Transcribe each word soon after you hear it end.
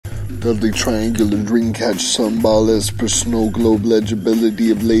Dudley triangular dream catch sunball as per snow globe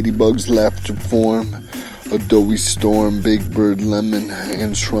legibility of ladybugs laughter form. A doughy storm, big bird lemon,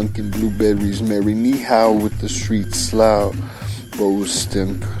 and shrunken blueberries merry knee-how with the street slough. Bows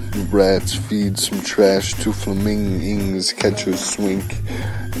stink, the rats feed some trash to flamingos, catchers swink.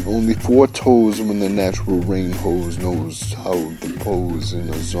 And only 4 toes when the natural rain hose knows how to pose in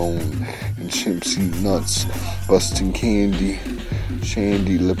a zone. And chimps eat nuts, busting candy,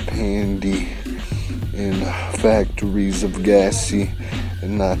 shandy, lepandy, in factories of gassy.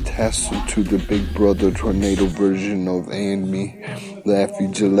 And not tasseled to the big brother tornado version of and me.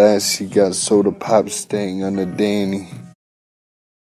 Laffy Jalassi got soda pop staying on the Danny.